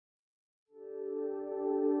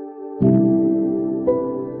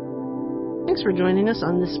Thanks for joining us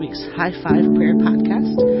on this week's High Five Prayer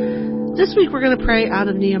Podcast. This week we're going to pray out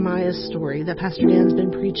of Nehemiah's story that Pastor Dan's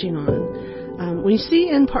been preaching on. We see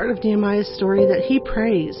in part of Nehemiah's story that he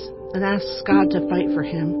prays and asks God to fight for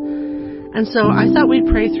him. And so I thought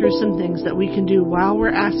we'd pray through some things that we can do while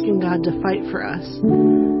we're asking God to fight for us.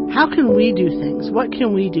 How can we do things? What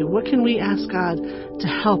can we do? What can we ask God to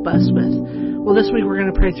help us with? Well, this week we're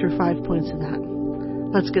going to pray through 5 points of that.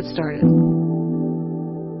 Let's get started.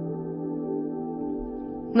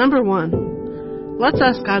 Number 1, let's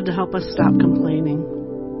ask God to help us stop complaining.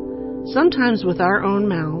 Sometimes with our own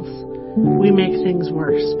mouths, we make things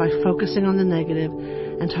worse by focusing on the negative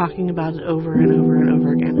and talking about it over and over and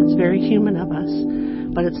over again. It's very human of us,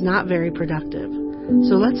 but it's not very productive.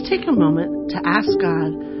 So let's take a moment to ask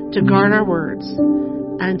God to guard our words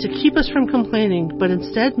and to keep us from complaining, but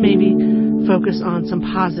instead maybe focus on some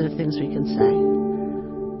positive things we can say.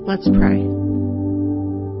 Let's pray.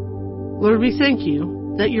 Lord, we thank you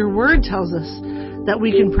that your word tells us that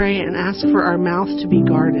we can pray and ask for our mouth to be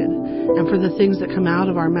guarded and for the things that come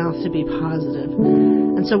out of our mouth to be positive.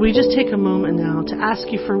 And so we just take a moment now to ask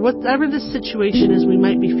you for whatever the situation is we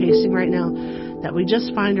might be facing right now that we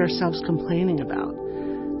just find ourselves complaining about,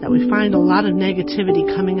 that we find a lot of negativity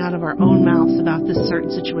coming out of our own mouths about this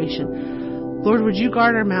certain situation. Lord, would you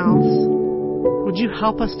guard our mouths? Would you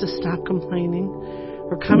help us to stop complaining?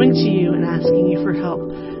 We're coming to you and asking you for help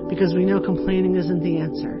because we know complaining isn't the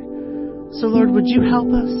answer. So Lord, would you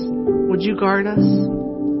help us? Would you guard us?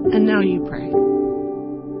 And now you pray.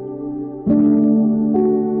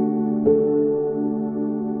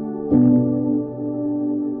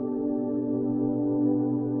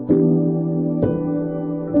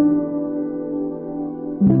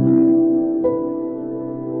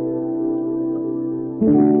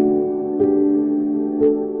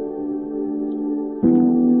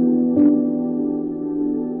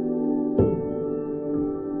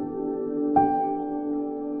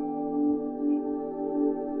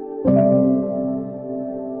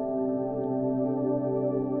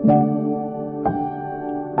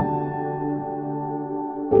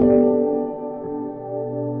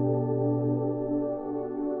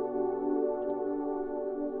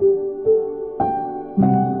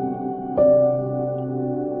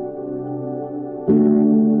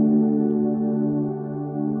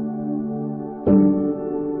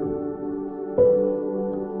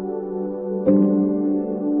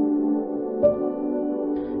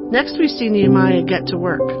 Next, we see Nehemiah get to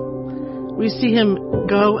work. We see him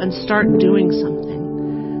go and start doing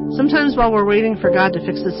something. Sometimes while we're waiting for God to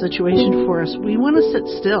fix the situation for us, we want to sit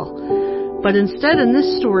still. But instead, in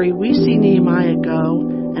this story, we see Nehemiah go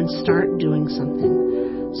and start doing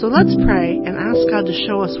something. So let's pray and ask God to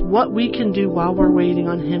show us what we can do while we're waiting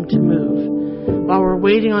on him to move, while we're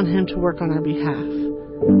waiting on him to work on our behalf.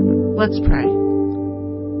 Let's pray.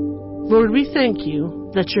 Lord, we thank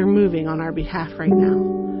you that you're moving on our behalf right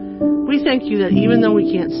now. We thank you that even though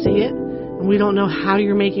we can't see it and we don't know how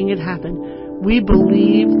you're making it happen, we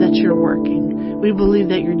believe that you're working. We believe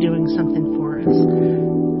that you're doing something for us.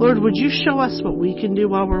 Lord, would you show us what we can do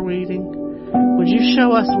while we're waiting? Would you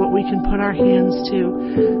show us what we can put our hands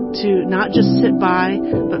to not just sit by,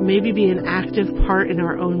 but maybe be an active part in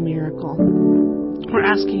our own miracle? We're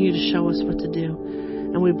asking you to show us what to do,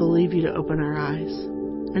 and we believe you to open our eyes.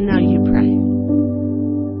 And now you pray.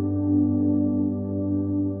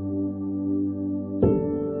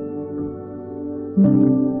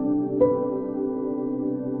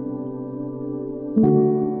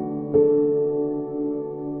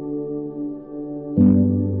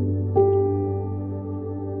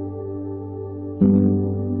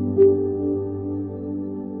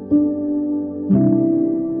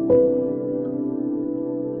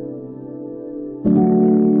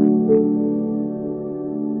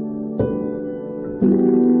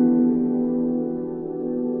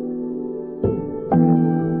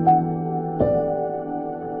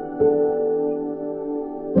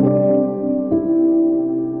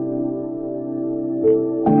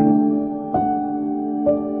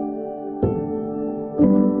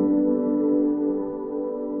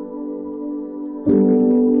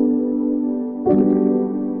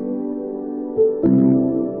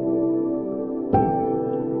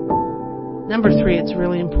 Number 3, it's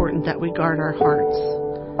really important that we guard our hearts.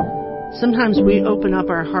 Sometimes we open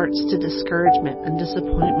up our hearts to discouragement and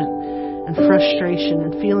disappointment and frustration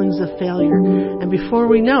and feelings of failure. And before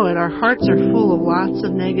we know it, our hearts are full of lots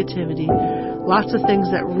of negativity, lots of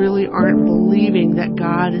things that really aren't believing that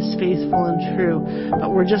God is faithful and true.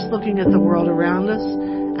 But we're just looking at the world around us,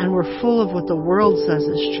 and we're full of what the world says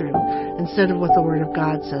is true instead of what the Word of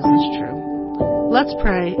God says is true. Let's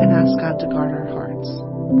pray and ask God to guard our hearts.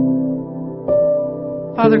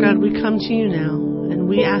 Father God, we come to you now, and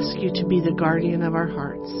we ask you to be the guardian of our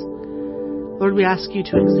hearts. Lord, we ask you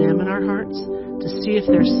to examine our hearts, to see if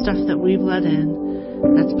there's stuff that we've let in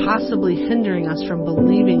that's possibly hindering us from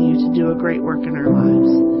believing you to do a great work in our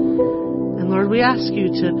lives. And Lord, we ask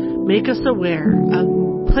you to make us aware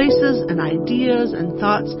of places and ideas and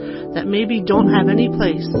thoughts that maybe don't have any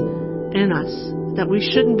place in us, that we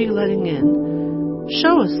shouldn't be letting in.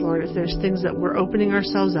 Show us, Lord, if there's things that we're opening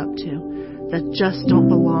ourselves up to that just don't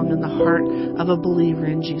belong in the heart of a believer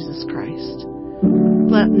in Jesus Christ.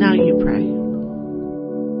 Now you pray.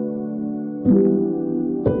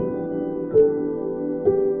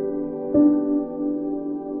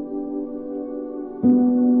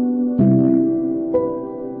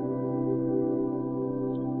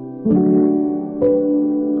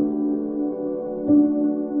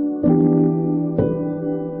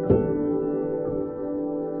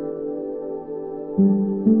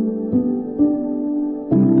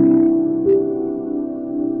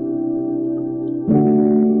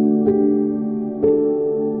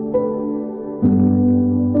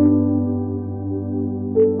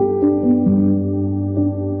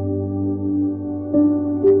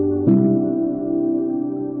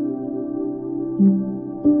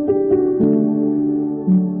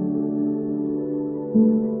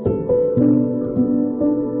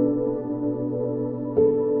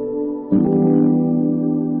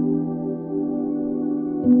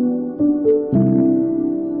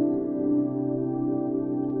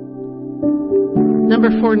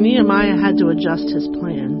 Number 4, Nehemiah had to adjust his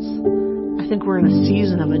plans. I think we're in a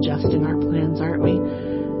season of adjusting our plans, aren't we?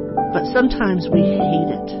 But sometimes we hate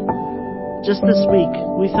it. Just this week,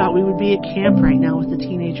 we thought we would be at camp right now with the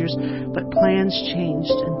teenagers, but plans changed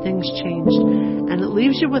and things changed. And it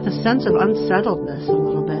leaves you with a sense of unsettledness a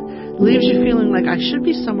little bit. It leaves you feeling like I should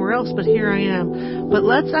be somewhere else, but here I am. But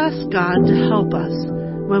let's ask God to help us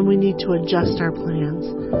when we need to adjust our plans.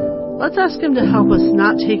 Let's ask him to help us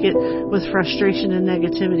not take it with frustration and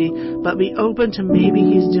negativity, but be open to maybe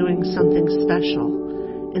he's doing something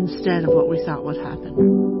special instead of what we thought would happen.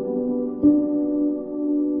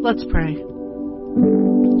 Let's pray.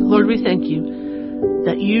 Lord, we thank you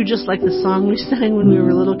that you, just like the song we sang when we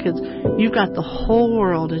were little kids, you've got the whole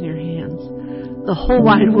world in your hands, the whole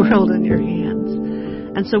wide world in your hands.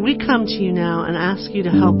 And so we come to you now and ask you to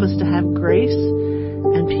help us to have grace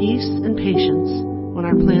and peace and patience when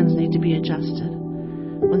our plans need to be adjusted,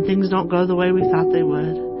 when things don't go the way we thought they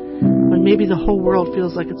would, when maybe the whole world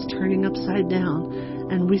feels like it's turning upside down,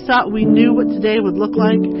 and we thought we knew what today would look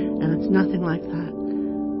like, and it's nothing like that.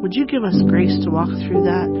 Would you give us grace to walk through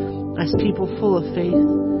that as people full of faith?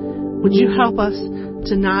 Would you help us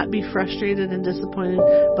to not be frustrated and disappointed,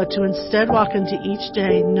 but to instead walk into each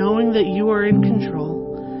day knowing that you are in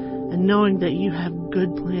control and knowing that you have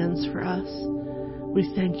good plans for us? We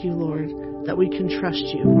thank you, Lord, that we can trust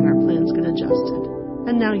you when our plans get adjusted.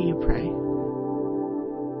 And now you pray.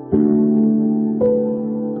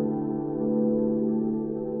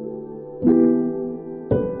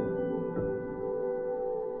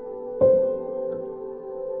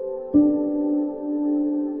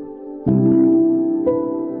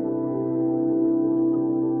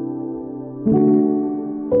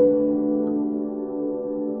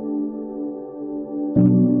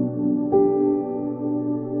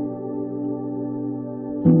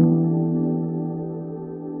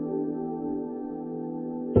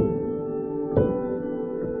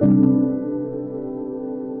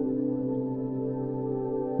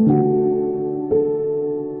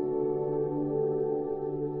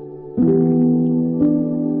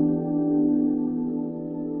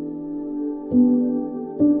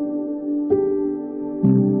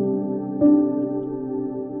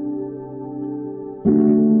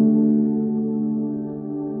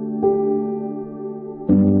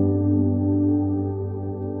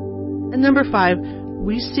 Number 5,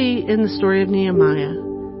 we see in the story of Nehemiah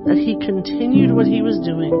that he continued what he was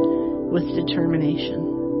doing with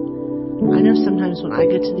determination. I know sometimes when I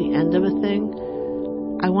get to the end of a thing,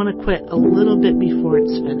 I want to quit a little bit before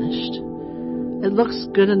it's finished. It looks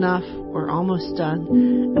good enough or almost done,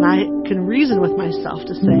 and I can reason with myself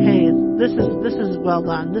to say, hey, this is well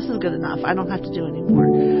done. This is good enough. I don't have to do anymore.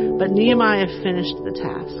 But Nehemiah finished the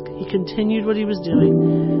task. He continued what he was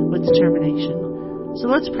doing with determination. So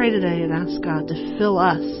let's pray today and ask God to fill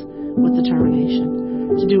us with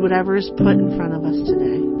determination to do whatever is put in front of us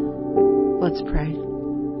today. Let's pray.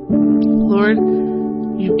 Lord,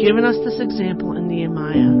 you've given us this example in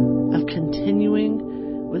Nehemiah of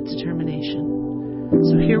continuing with determination.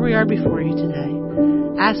 So here we are before you today,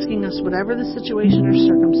 asking us whatever the situation or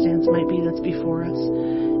circumstance might be that's before us.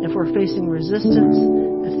 If we're facing resistance,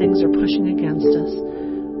 if things are pushing against us,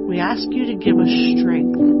 We ask you to give us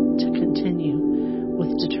strength to continue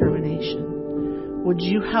with determination. Would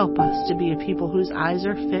you help us to be a people whose eyes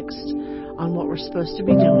are fixed on what we're supposed to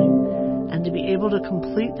be doing, and to be able to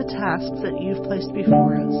complete the tasks that you've placed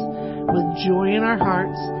before us with joy in our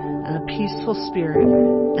hearts and a peaceful spirit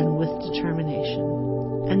and with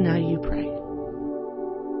determination. And now you pray.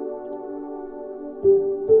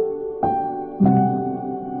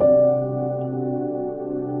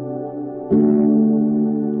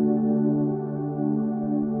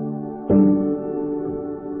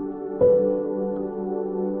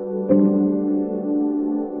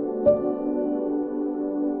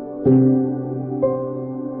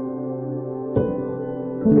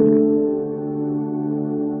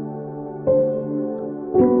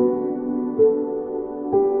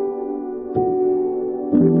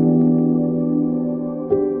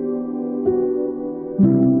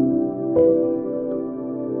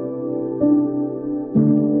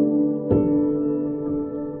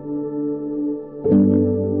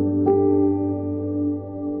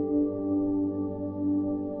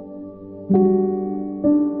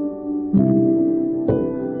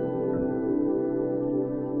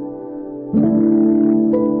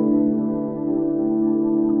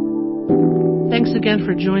 Thanks again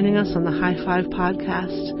for joining us on the High Five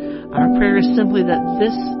podcast. Our prayer is simply that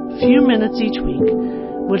this few minutes each week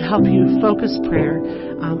would help you focus prayer,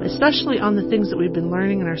 especially on the things that we've been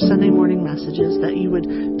learning in our Sunday morning messages, that you would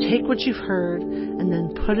take what you've heard and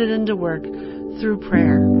then put it into work through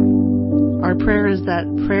prayer. Our prayer is that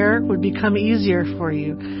prayer would become easier for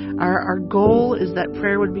you. Our goal is that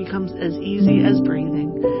prayer would become as easy as breathing.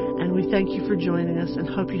 And we thank you for joining us and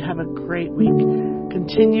hope you have a great week.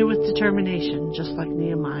 Continue with determination, just like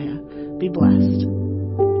Nehemiah. Be blessed.